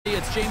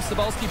James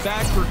Cebulski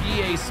back for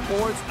EA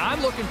Sports.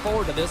 I'm looking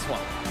forward to this one.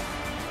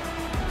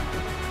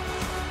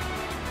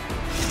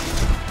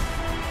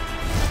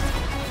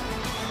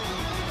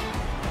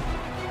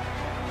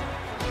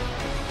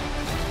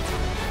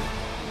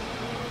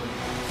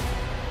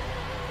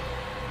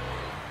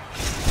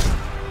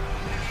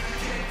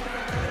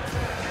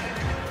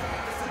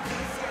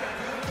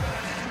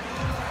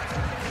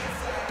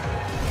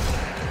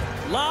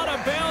 Lot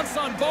of bounce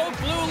on both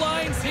blue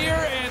lines here,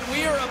 and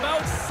we are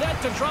about set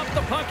to drop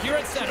the puck here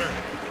at center.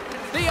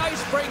 The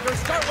Icebreakers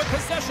start with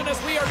possession as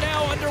we are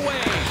now underway.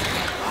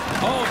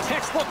 Oh,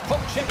 textbook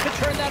poke check to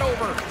turn that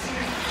over.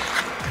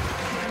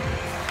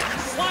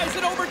 Slides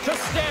it over to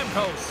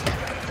Stamkos.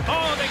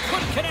 Oh, they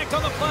couldn't connect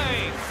on the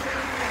play.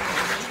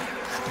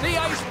 The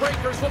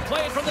Icebreakers will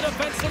play it from the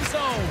defensive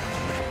zone.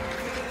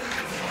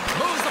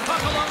 Moves the puck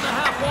along the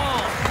half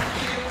wall.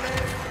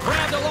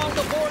 Grabbed along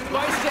the board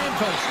by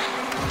Stamkos.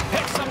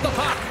 Picks up the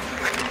puck.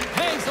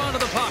 Hangs onto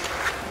the puck.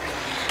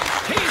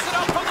 Tees it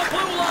up from the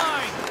blue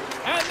line.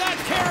 And that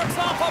caroms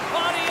off a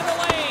body in the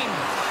lane.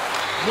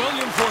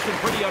 Williams looking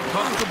pretty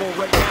uncomfortable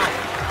right now.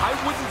 I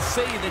wouldn't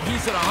say that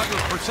he's at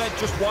 100%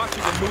 just watching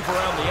him move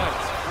around the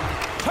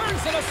ice.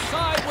 Turns it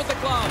aside with the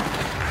glove.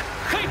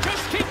 They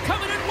just keep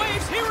coming in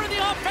waves here in the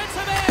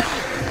offensive end.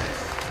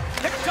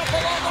 Picked up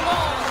along the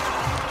wall.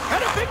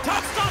 And a big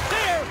top stop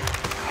there.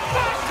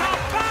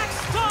 Back-to-back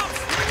stops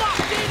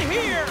locked in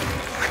here.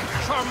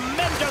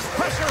 Tremendous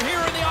pressure here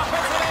in the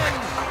offensive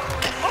end.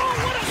 Oh,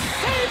 what a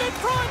save in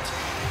front.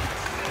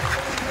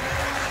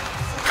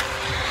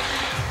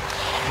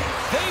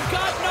 They've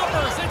got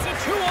numbers. It's a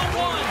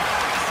 2-on-1.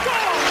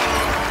 Score!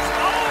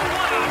 Oh,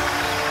 what a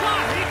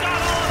shot. He got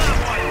all of that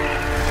one.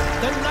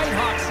 The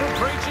Nighthawks are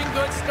preaching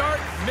good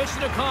start.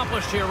 Mission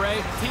accomplished here,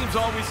 Ray. Teams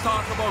always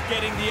talk about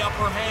getting the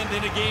upper hand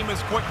in a game as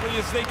quickly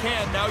as they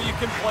can. Now you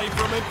can play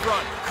from in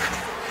front.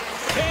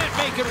 Can't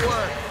make it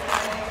work.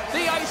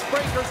 The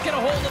Icebreakers get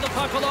a hold of the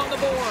puck along the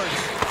boards.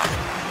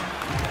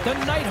 The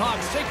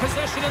Nighthawks take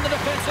possession in the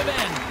defensive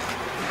end.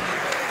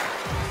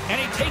 And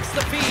he takes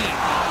the feed.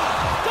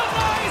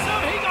 Denies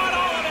him. He got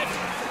all of it.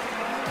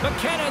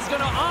 McKenna's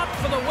going to opt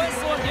for the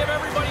whistle and give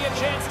everybody a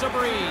chance to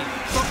breathe.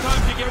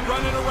 Sometimes you get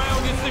running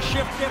around as the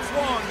shift gets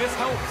long. This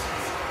helps.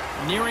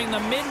 Nearing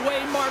the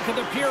midway mark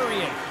of the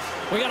period.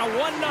 We got a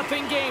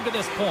 1-0 game to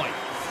this point.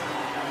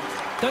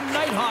 The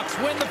Nighthawks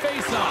win the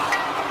faceoff.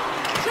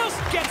 Just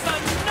gets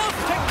enough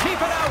to keep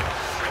it out.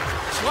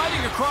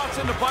 Sliding across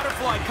into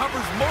butterfly,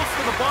 covers most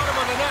of the bottom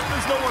of the net.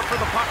 There's nowhere for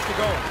the puck to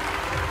go.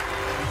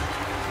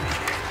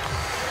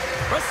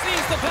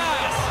 Receives the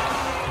pass.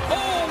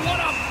 Oh,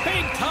 what a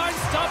big-time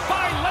stop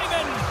by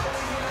Lehman.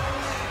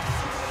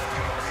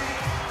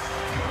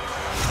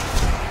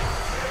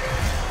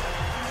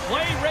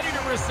 Play ready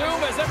to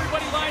resume as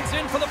everybody lines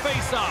in for the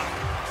faceoff.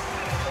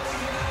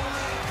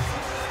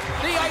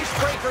 The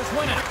Icebreakers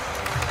win it.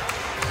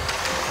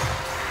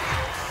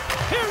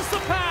 Here's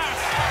the pass.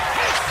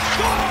 He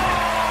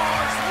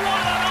scores!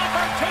 What an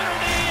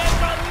opportunity and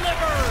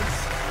delivers!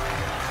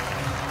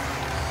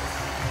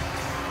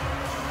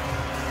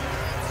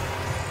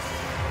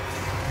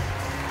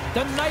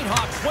 The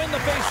Nighthawks win the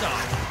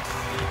faceoff.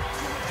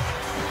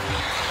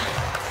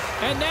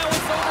 And now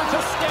it's over to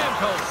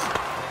Stamkos.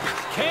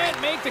 Can't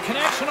make the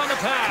connection on the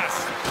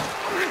pass.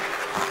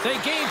 They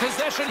gain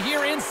possession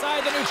here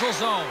inside the neutral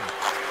zone.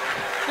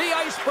 The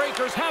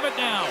Icebreakers have it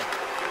now.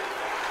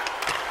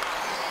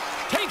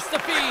 Takes the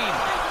feed.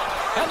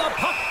 And the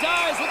puck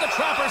dies with the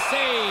Trapper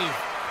save.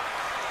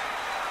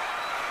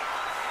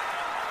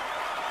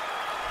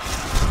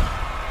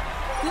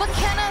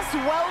 McKenna's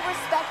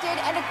well-respected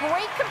and a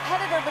great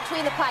competitor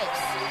between the pipes.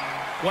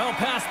 Well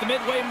past the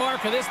midway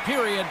mark of this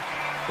period,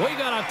 we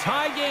got a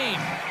tie game.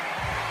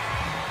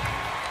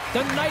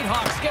 The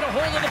Nighthawks get a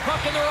hold of the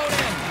puck in their own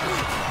end.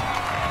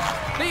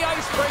 The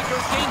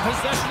Icebreakers gain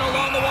possession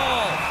along the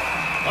wall.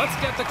 Let's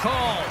get the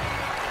call.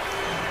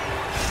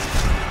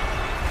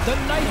 The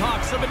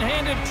Nighthawks have been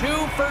handed 2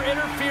 for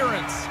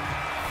interference.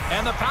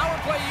 And the power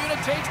play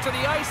unit takes to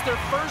the ice their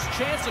first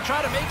chance to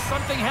try to make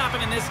something happen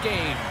in this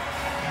game.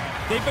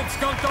 They've been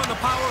skunked on the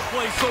power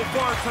play so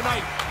far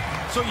tonight.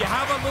 So you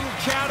have a little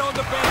chat on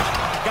the bench.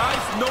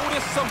 Guys,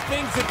 notice some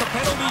things that the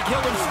penalty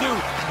killers do,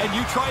 and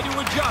you try to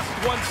adjust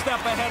one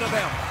step ahead of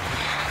them.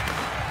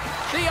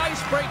 The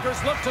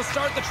Icebreakers look to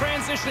start the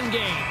transition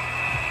game.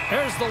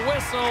 Here's the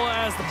whistle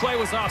as the play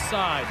was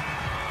offside.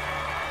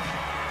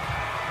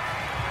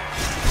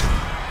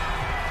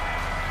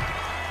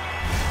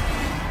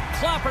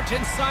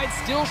 Clapperton's side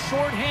still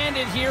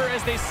short-handed here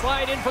as they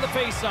slide in for the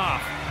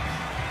faceoff.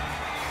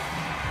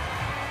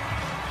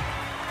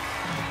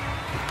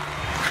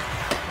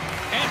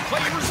 And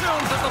play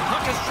resumes as the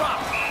puck is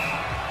dropped.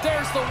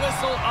 There's the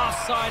whistle.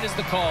 Offside is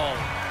the call.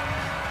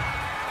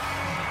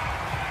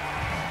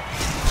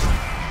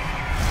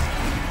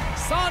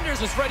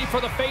 Saunders is ready for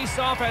the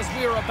faceoff as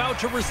we are about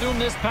to resume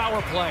this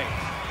power play.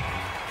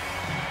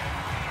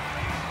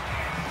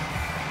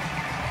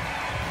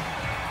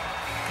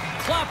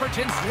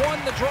 Clapperton's won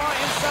the draw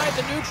inside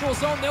the neutral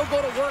zone. They'll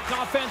go to work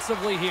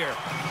offensively here.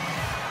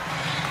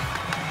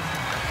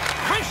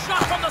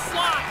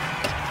 slot.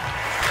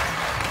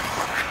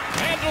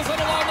 Handles it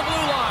along the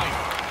blue line.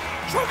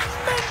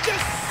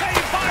 Tremendous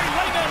save by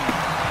Lehman.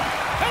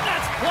 And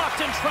that's blocked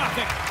in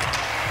traffic.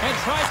 And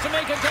tries to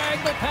make a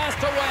diagonal pass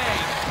away.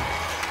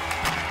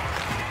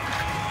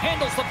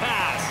 Handles the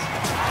pass.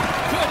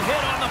 Good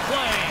hit on the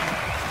play.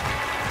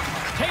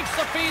 Takes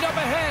the feed up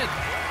ahead.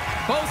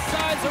 Both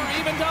sides are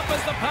evened up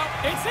as the power.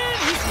 It's in.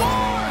 He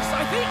scores.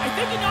 I think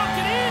he knocked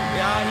it in.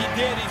 Yeah, he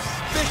did. He's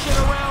fishing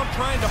around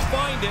trying to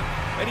find it,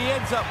 and he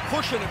ends up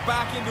pushing it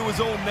back into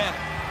his own net.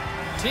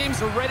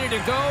 Teams are ready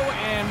to go,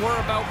 and we're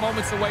about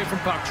moments away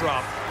from puck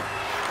drop.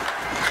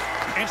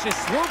 And she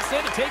swoops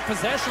in to take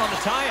possession on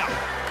the tie-up.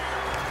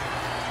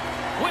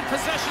 With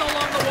possession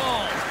along the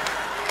wall.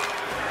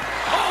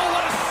 Oh,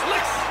 what a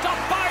slick stop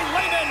by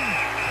Lehman.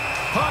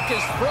 Puck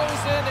is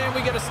frozen, and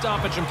we get a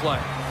stoppage in play.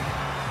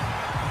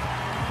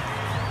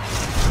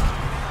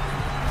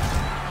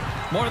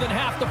 More than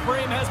half the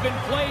frame has been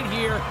played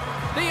here.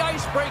 The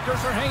Icebreakers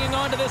are hanging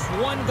on to this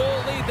one-goal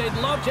lead. They'd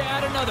love to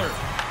add another.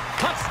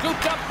 Puck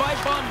scooped up by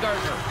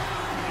Baumgartner.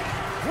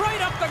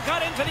 Right up the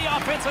gut into the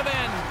offensive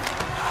end.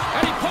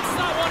 And he puts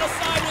that one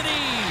aside with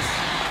ease.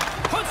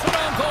 Puts it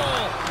on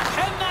goal.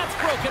 And that's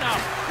broken up.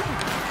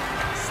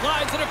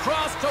 Slides it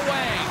across to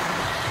Wang.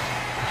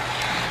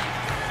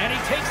 And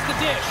he takes the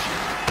dish.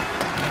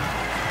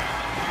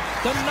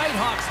 The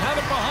Nighthawks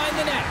have it behind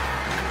the net.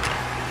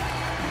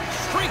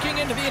 Streaking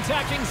into the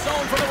attacking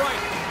zone for the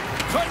right.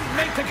 Couldn't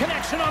make the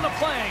connection on the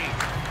play.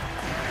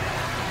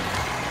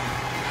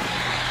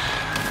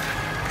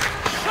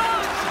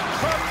 Shot!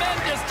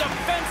 Tremendous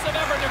defensive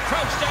effort to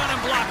crouch down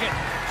and block it.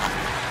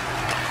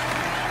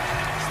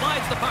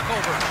 Slides the puck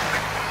over.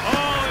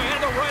 Oh, he had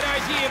the right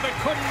idea, but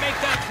couldn't make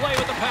that play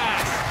with the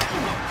pass.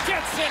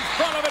 Gets in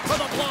front of it for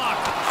the block.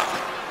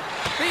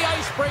 The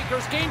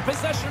Icebreakers gain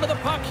possession of the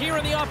puck here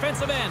in the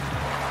offensive end.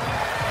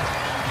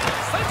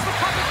 Sends the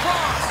puck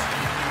across.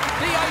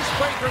 The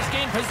Icebreakers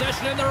gain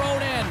possession in their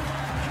own end.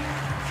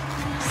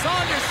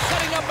 Saunders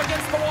setting up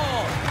against the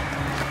wall.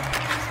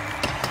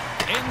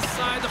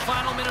 Inside the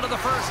final minute of the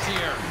first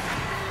here.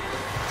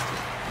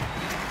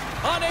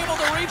 Unable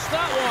to reach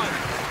that one.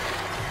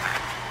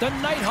 The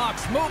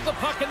Nighthawks move the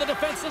puck in the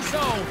defensive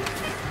zone.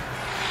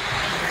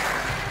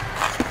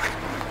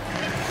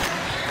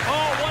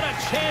 Oh, what a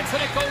chance,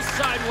 and it goes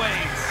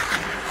sideways.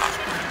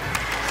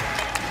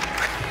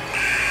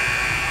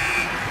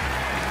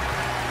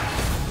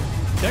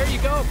 There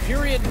you go.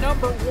 Period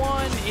number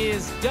 1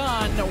 is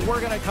done. We're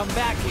going to come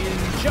back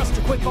in just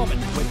a quick moment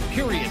with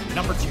period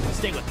number 2.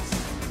 Stay with us.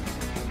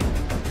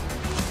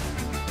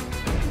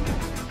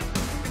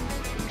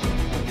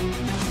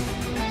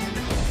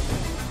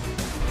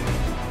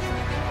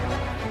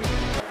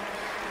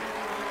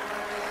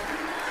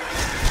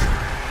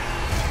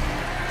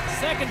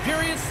 Second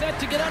period set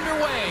to get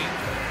underway.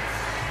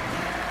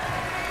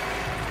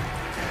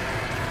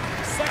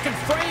 Second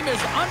frame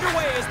is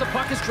underway as the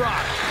puck is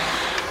dropped.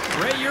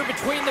 Ray, you're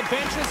between the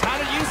benches.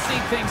 How did you see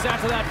things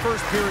after that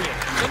first period?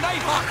 The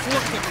Nighthawks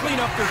look to clean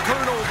up their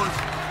turnovers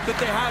that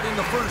they had in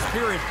the first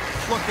period.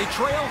 Look, they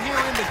trail here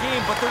in the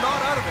game, but they're not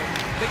out of it.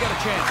 They got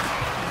a chance.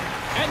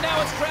 And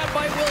now it's grabbed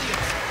by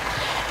Williams.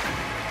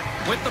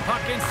 With the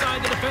puck inside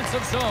the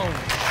defensive zone.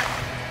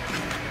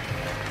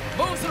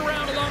 Moves it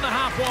around along the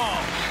half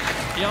wall.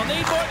 You'll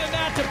need more than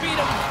that to beat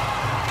him.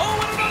 Oh,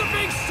 and another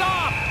big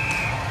stop.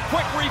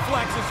 Quick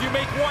reflexes. You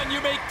make one,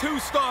 you make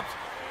two stops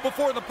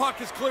before the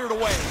puck is cleared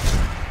away.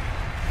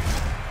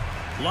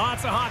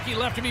 Lots of hockey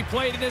left to be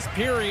played in this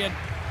period.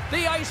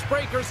 The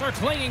Icebreakers are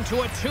clinging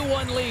to a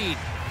 2-1 lead.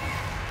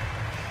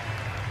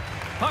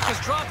 Puck is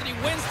dropped and he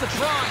wins the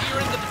draw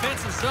here in the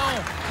defensive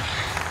zone.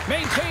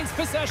 Maintains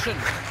possession.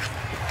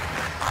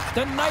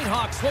 The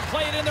Nighthawks will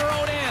play it in their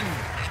own end.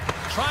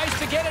 Tries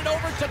to get it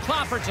over to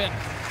Clapperton.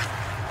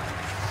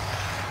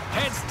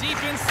 Heads deep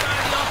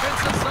inside the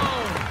offensive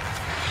zone.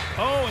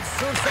 Oh, it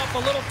serves up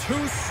a little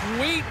too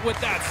sweet with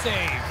that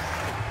save.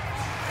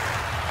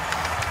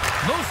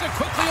 Moves it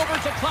quickly over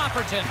to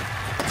Clapperton.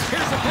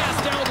 Here's a pass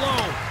down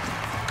low.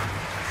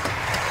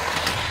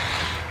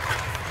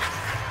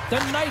 The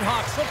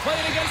Nighthawks will play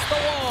it against the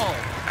wall.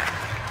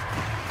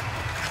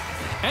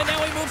 And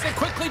now he moves it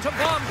quickly to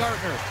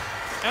Baumgartner.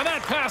 And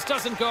that pass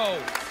doesn't go.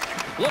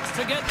 Looks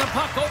to get the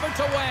puck over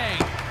to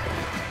Wang.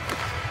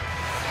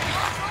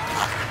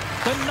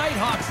 The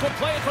Nighthawks will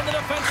play it from the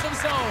defensive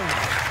zone.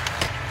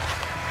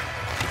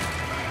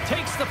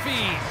 Takes the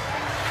feed.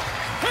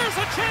 Here's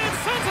a chance,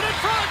 sends it in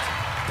front.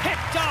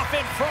 Picked off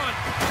in front.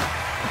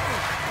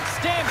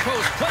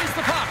 Stamkos plays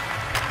the puck.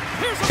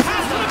 Here's a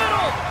pass to the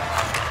middle.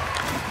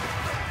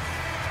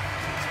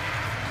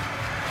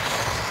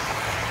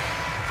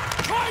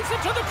 Drives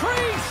it to the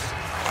crease.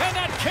 And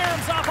that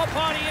caroms off a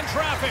body in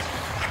traffic.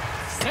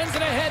 Sends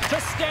it ahead to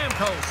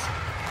Stamkos.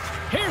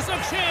 Here's a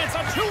chance,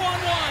 a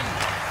 2-on-1.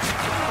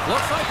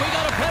 Looks like we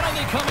got a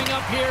penalty coming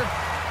up here.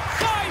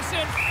 Dives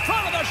in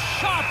front of the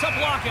shot to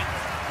block it.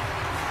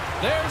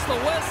 There's the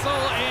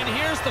whistle, and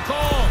here's the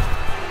call.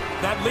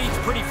 That lead's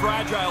pretty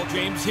fragile,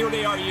 James. Here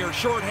they are, you're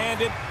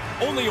shorthanded.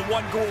 Only a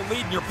one-goal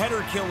lead, and your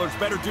penalty killers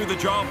better do the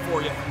job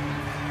for you.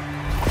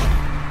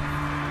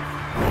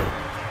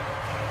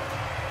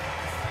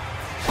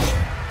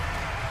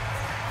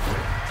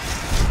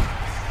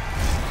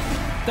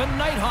 The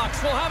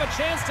Nighthawks will have a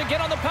chance to get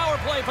on the power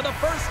play for the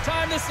first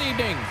time this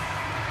evening.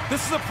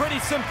 This is a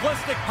pretty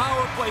simplistic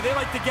power play. They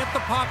like to get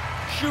the puck,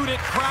 shoot it,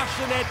 crash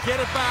the net,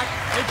 get it back,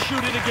 and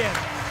shoot it again.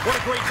 What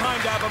a great time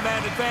to have a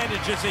man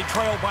advantage as they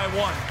trail by 1.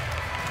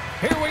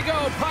 Here we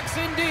go, puck's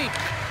in deep.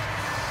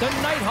 The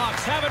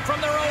Nighthawks have it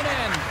from their own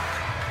end.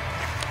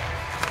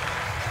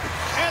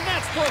 And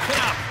that's broken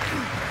up.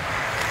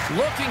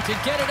 Looking to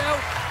get it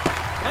out.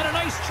 And a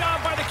nice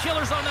job by the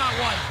Killers on that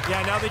one.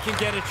 Yeah, now they can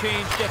get a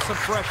change, get some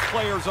fresh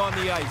players on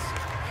the ice.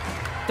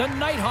 The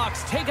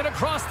Nighthawks take it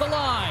across the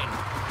line.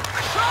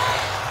 Shot!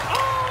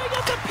 Oh, he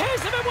got the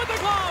pace of it with the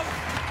glove.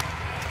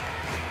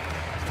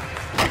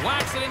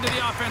 Whacks it into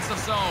the offensive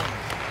zone.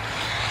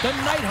 The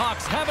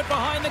Nighthawks have it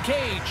behind the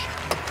cage.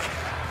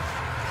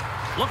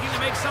 Looking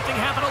to make something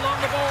happen along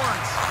the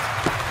boards.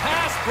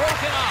 Pass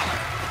broken up.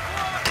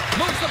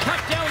 Moves the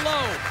puck down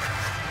low.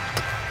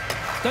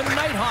 The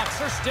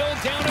Nighthawks are still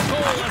down a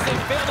goal as they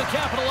fail to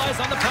capitalize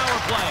on the power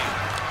play.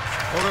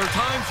 Well, there are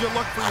times you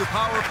look for your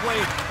power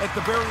play at the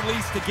very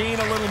least to gain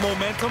a little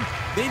momentum.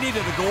 They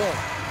needed a goal.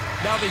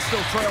 Now they still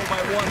trail by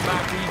 1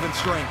 back to even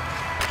strength.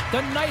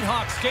 The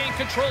Nighthawks gain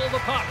control of the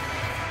puck.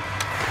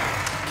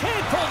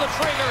 Can't pull the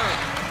trigger.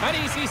 An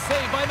easy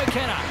save by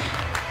McKenna.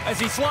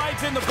 As he slides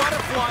in the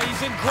butterfly,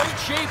 he's in great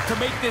shape to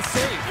make this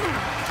save.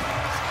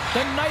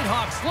 The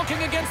Nighthawks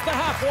looking against the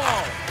half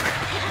wall.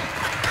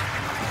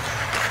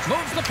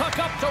 Moves the puck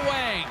up to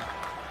Wang.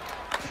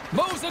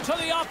 Moves it to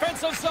the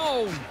offensive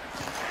zone.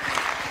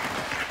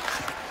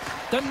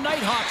 The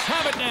Nighthawks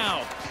have it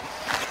now.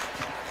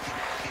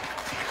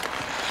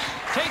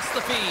 Takes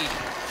the feed.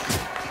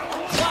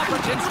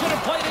 Clapperton's going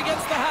to play it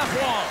against the half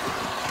wall.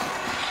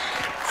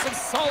 Some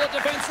solid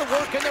defensive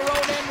work in their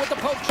own end with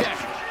the poke check.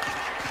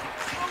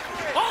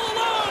 All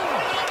alone!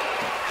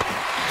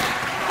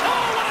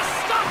 Oh, what a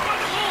stop by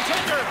the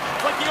goaltender!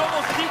 Like he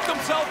almost keeped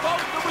himself out.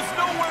 There was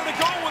nowhere to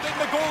go with it,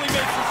 and the goalie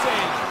makes the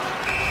save.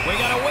 We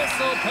got a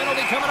whistle.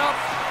 Penalty coming up.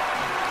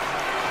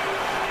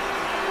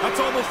 That's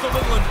almost a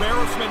little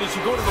embarrassment as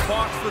you go to the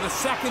box for the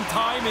second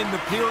time in the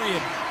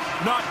period.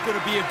 Not going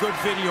to be a good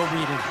video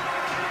meeting.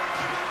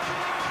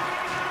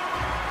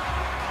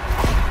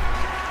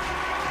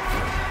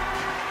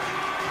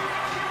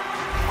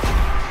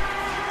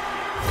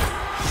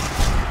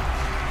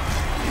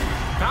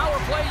 Power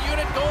play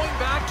unit going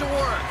back to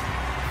work.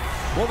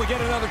 Well, we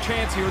get another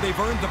chance here. They've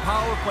earned the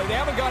power play. They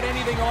haven't got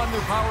anything on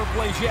their power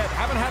plays yet.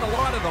 Haven't had a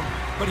lot of them,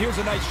 but here's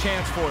a nice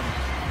chance for them.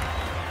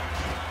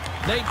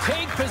 They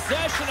take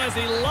possession as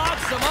he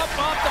locks them up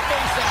off the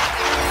faceoff.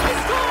 He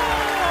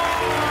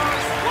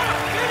scores! What a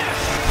finish!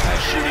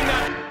 Shooting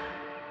that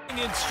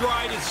in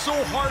stride is so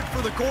hard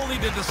for the goalie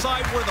to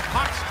decide where the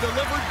puck's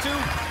delivered to.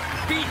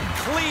 Beaten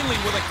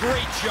cleanly with a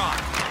great shot.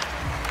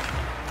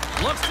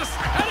 Looks to...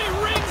 and he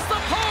rings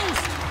the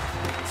post!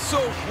 So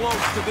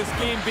close to this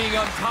game being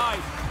untied,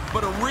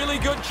 but a really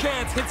good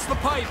chance hits the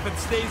pipe and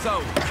stays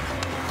out.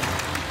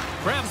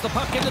 Grabs the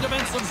puck in the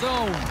defensive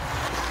zone.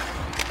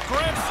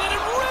 Grabs it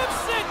and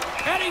rips it!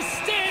 And he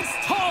stands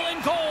tall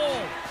in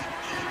goal!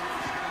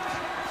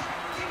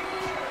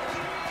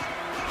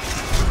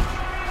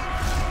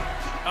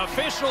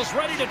 Officials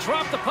ready to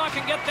drop the puck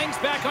and get things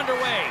back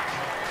underway.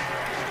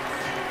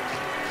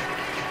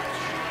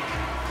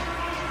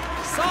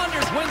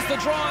 Saunders wins the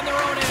draw on their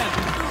own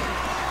end.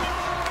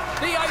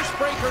 The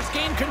Icebreakers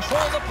gain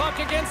control of the puck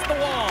against the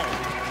wall.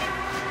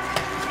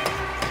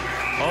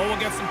 Oh, we'll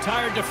get some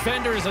tired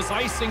defenders as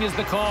icing is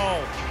the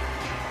call.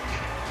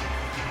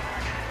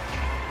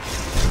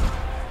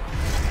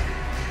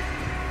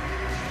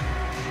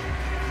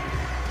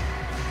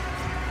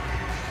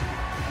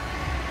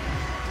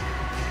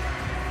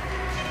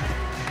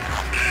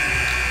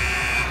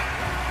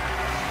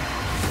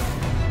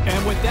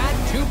 And with that,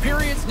 2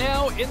 periods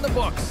now in the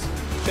books.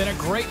 Been a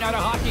great night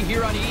of hockey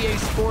here on EA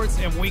Sports,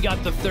 and we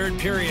got the 3rd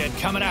period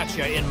coming at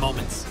you in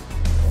moments.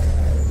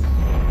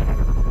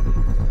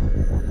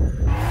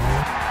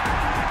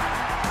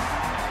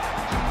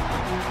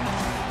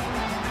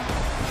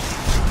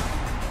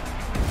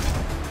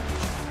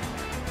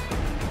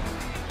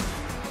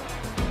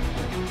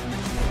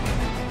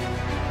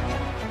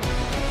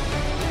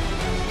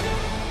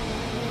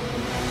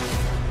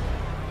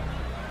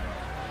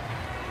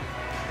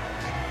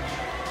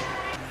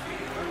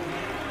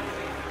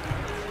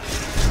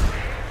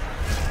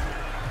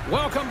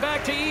 Welcome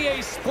back to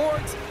EA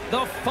Sports.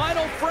 The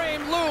final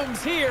frame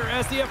looms here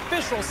as the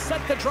officials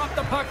set to drop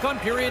the puck on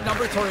period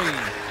number 3.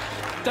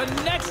 The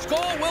next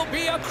goal will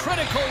be a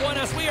critical one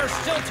as we are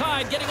still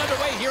tied, getting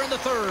underway here in the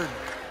 3rd.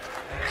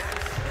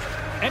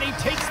 And he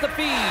takes the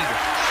feed.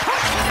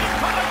 Puts it in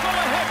for the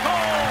go-ahead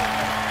goal.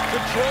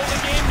 Control the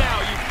game now.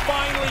 You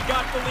finally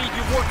got the lead.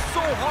 You worked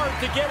so hard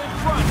to get in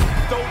front.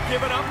 Don't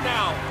give it up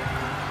now.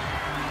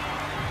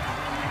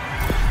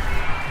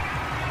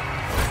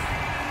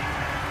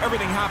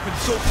 Everything happens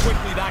so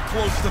quickly that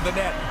close to the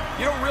net.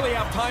 You don't really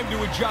have time to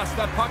adjust.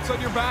 That puck's on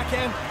your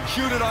backhand,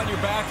 shoot it on your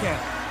backhand.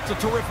 It's a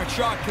terrific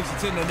shot because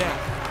it's in the net.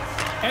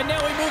 And now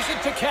he moves it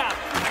to Cap.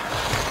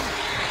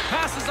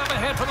 Passes up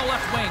ahead from the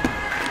left wing.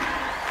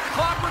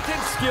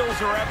 Clopperton's skills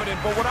are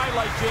evident, but what I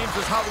like, James,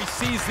 is how he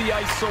sees the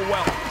ice so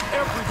well.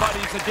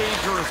 Everybody's a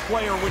dangerous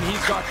player when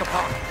he's got the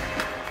puck.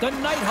 The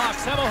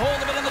Nighthawks have a hold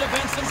of it in the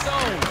defensive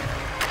zone.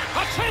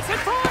 A chance in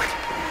front,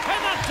 and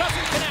that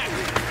doesn't connect.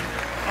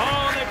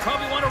 Oh, they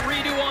probably want a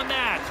redo on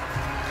that.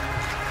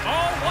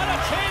 Oh, what a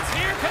chance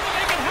here. Can they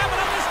make it happen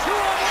on this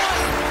 2-on-1?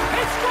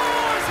 He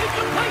scores! He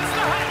completes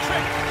the hat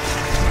trick!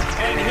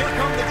 And here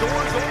come the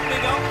doors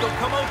opening up. They'll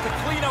come out to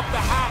clean up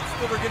the hats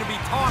that are going to be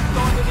tossed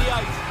onto the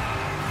ice.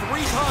 3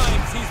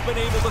 times he's been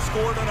able to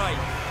score tonight.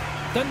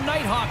 The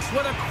Nighthawks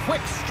with a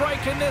quick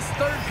strike in this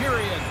third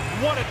period.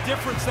 What a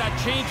difference that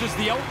changes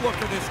the outlook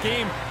of this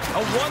game.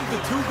 A 1-2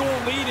 goal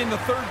lead in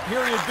the third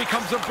period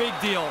becomes a big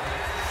deal.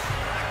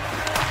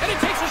 And he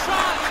takes a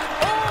shot.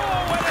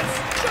 Oh, and it's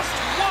just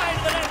wide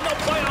of the net. No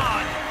play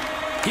on.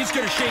 He's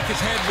going to shake his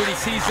head when he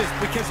sees this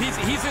because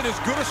he's in as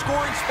good a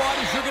scoring spot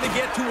as you're going to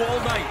get to all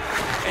night.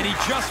 And he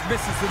just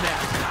misses the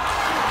net.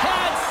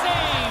 Bad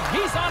save.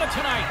 He's on it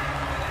tonight.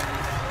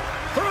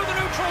 Through the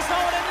neutral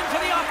zone and into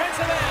the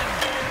offensive end.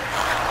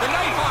 The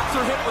Nighthawks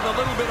are hit with a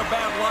little bit of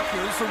bad luck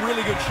here. This is a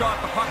really good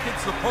shot. The puck hits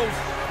the post,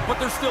 but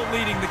they're still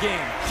leading the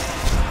game.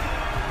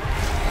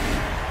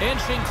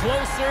 Inching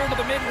closer to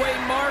the midway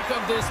mark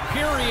of this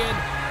period.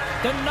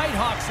 The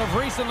Nighthawks have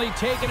recently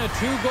taken a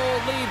 2-goal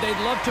lead.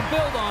 They'd love to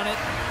build on it.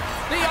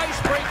 The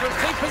Icebreakers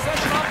take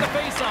possession off the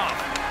faceoff.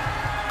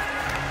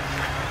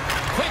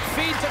 Quick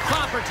feed to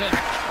Clopperton.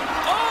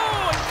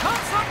 Oh, it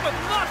comes up with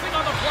nothing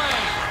on the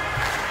play.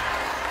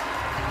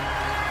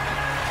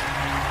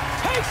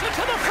 Takes it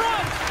to the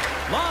front.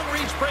 Long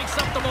reach breaks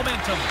up the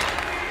momentum.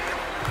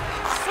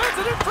 Sends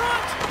it in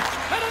front.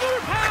 And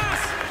another pass.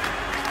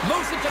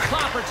 Moves it to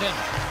Clopperton.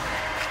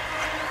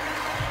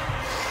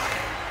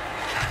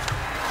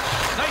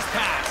 Nice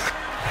pass.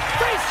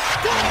 They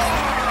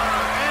score!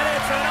 And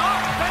it's an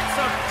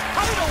offensive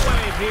tidal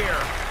wave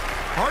here.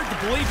 Hard to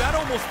believe. That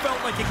almost felt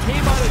like it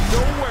came out of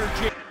nowhere,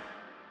 Jim.